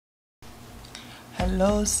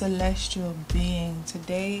Hello, celestial being.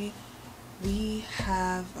 Today we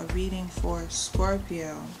have a reading for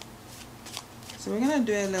Scorpio. So we're going to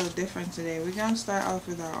do it a little different today. We're going to start off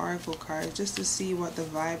with our oracle card just to see what the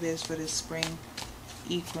vibe is for the spring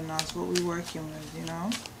equinox, what we're working with, you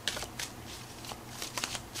know.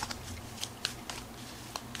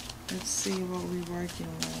 Let's see what we're working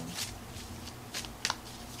with.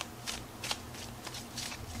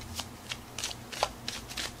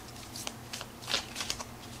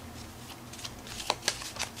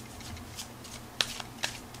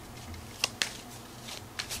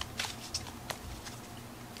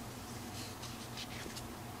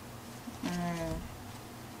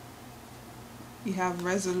 You have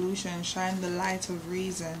resolution, shine the light of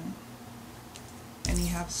reason. And you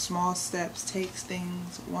have small steps, takes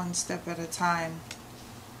things one step at a time.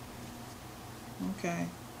 Okay.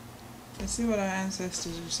 Let's see what our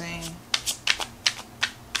ancestors are saying.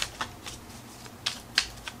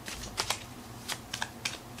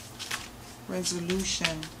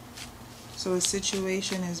 Resolution. So a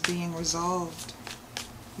situation is being resolved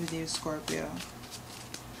with you, Scorpio.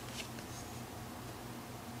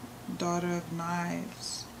 Daughter of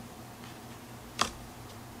Knives.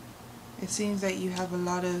 It seems that you have a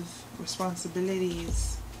lot of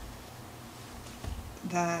responsibilities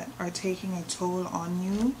that are taking a toll on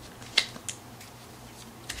you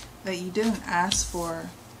that you didn't ask for.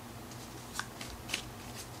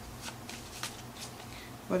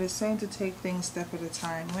 But it's saying to take things step at a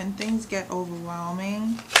time. When things get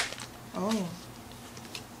overwhelming, oh,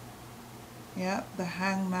 yeah, the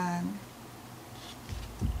Hangman.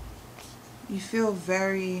 You feel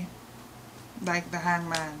very like the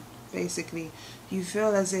Hangman, basically. You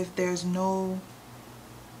feel as if there's not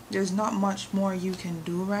much more you can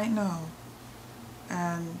do right now.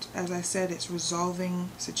 And as I said, it's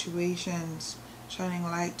resolving situations, shining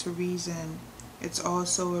light to reason. It's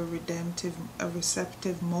also a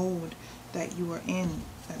receptive mode that you are in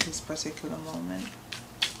at this particular moment.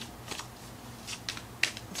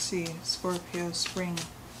 Let's see, Scorpio spring.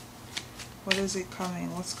 What is it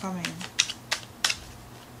coming? What's coming?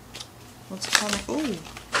 What's coming? Oh,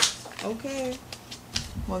 okay.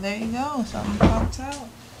 Well, there you go. Something popped out.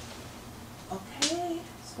 Okay,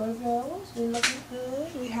 Scorpios, we're looking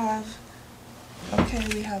good. We have the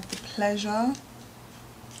pleasure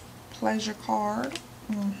card.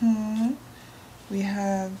 We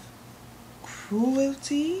have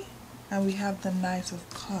cruelty, and we have the Knight of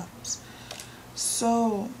Cups.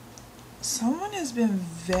 So, someone has been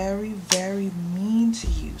very, very mean to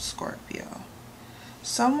you, Scorpio.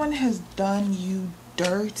 Someone has done you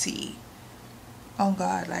dirty. Oh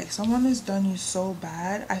God, like someone has done you so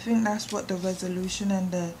bad. I think that's what the resolution and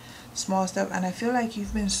the small step, and I feel like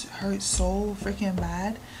you've been hurt so freaking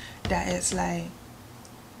bad that it's like,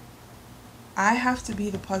 I have to be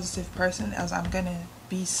the positive person, else I'm gonna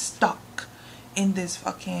be stuck in this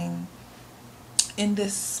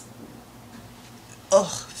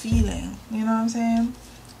feeling. You know what I'm saying?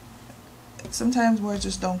 Sometimes words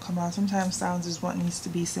just don't come out. Sometimes sounds is what needs to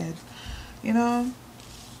be said. You know?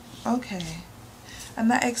 Okay. And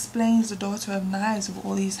that explains the Daughter of Knives with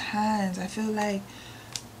all these hands. I feel like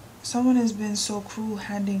someone has been so cruel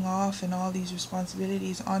handing off and all these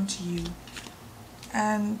responsibilities onto you.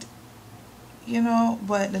 And, you know,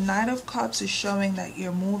 but the Knight of Cups is showing that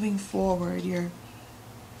you're moving forward. You're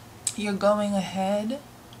going ahead.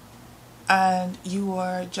 And you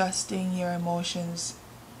are adjusting your emotions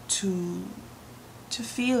to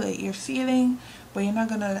feel it. You're feeling, but you're not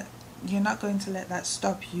going to let that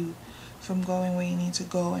stop you from going where you need to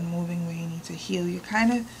go and moving where you need to heal. You're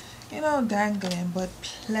kind of, you know, dangling, but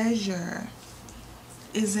pleasure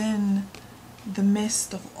is in the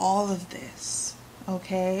midst of all of this.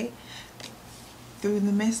 Okay? Through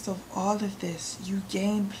the midst of all of this, you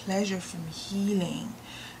gain pleasure from healing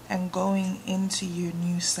and going into your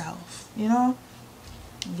new self. You know?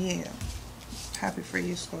 Yeah. Happy for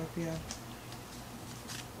you, Scorpio.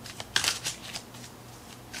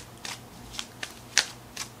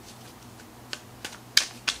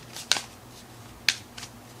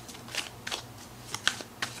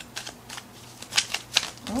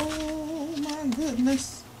 Oh my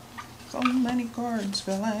goodness. So many cards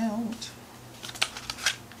fell out.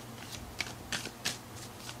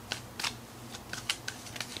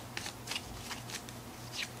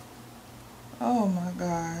 Oh my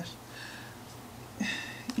gosh.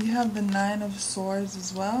 You have the Nine of Swords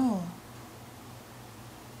as well.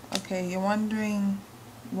 Okay, you're wondering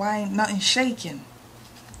why nothing shaking.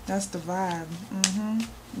 That's the vibe.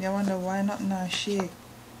 You wonder why nothing not shake.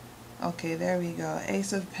 Okay, there we go.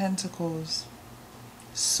 Ace of Pentacles.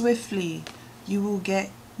 Swiftly, you will get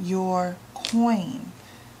your coin.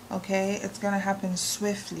 Okay, it's gonna happen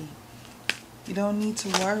swiftly. You don't need to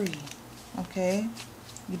worry. Okay,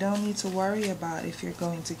 you don't need to worry about if you're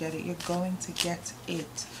going to get it. You're going to get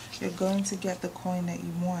it. You're going to get the coin that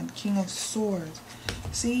you want. King of Swords.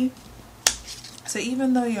 See? So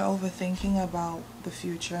even though you're overthinking about the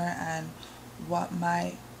future and what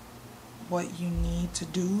you need to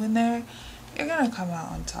do in there, you're gonna come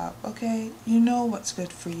out on top. Okay, you know what's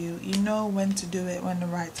good for you. You know when to do it, when the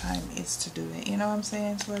right time is to do it. You know what I'm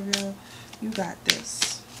saying, Scorpio? You got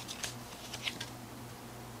this.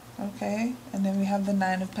 Okay, and then we have the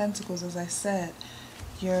Nine of Pentacles. As I said,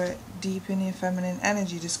 you're deep in your feminine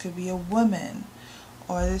energy. This could be a woman,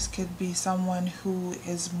 or this could be someone who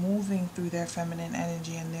is moving through their feminine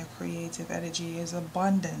energy and their creative energy. Is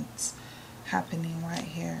abundance happening right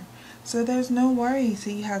here. So there's no worry. So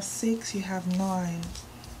you have 6, you have 9.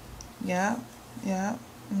 Yeah.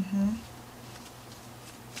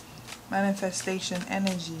 Manifestation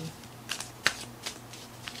energy.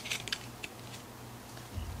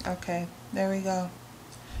 Okay, there we go.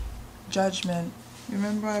 Judgment.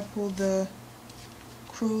 Remember I pulled the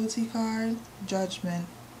cruelty card? Judgment.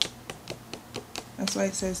 That's why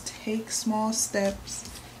it says take small steps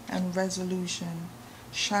and resolution.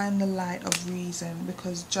 Shine the light of reason,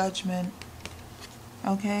 because judgment,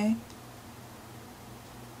 okay,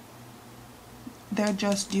 their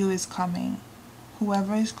just due is coming.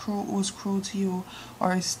 Whoever is cruel, was cruel to you,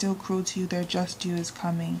 or is still cruel to you, their just due is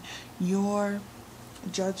coming. Your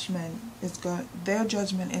judgment is their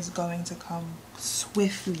judgment is going to come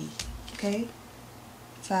swiftly, okay,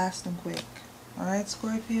 fast and quick. All right,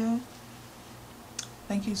 Scorpio,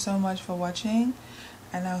 thank you so much for watching,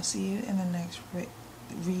 and I'll see you in the next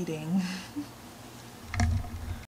reading.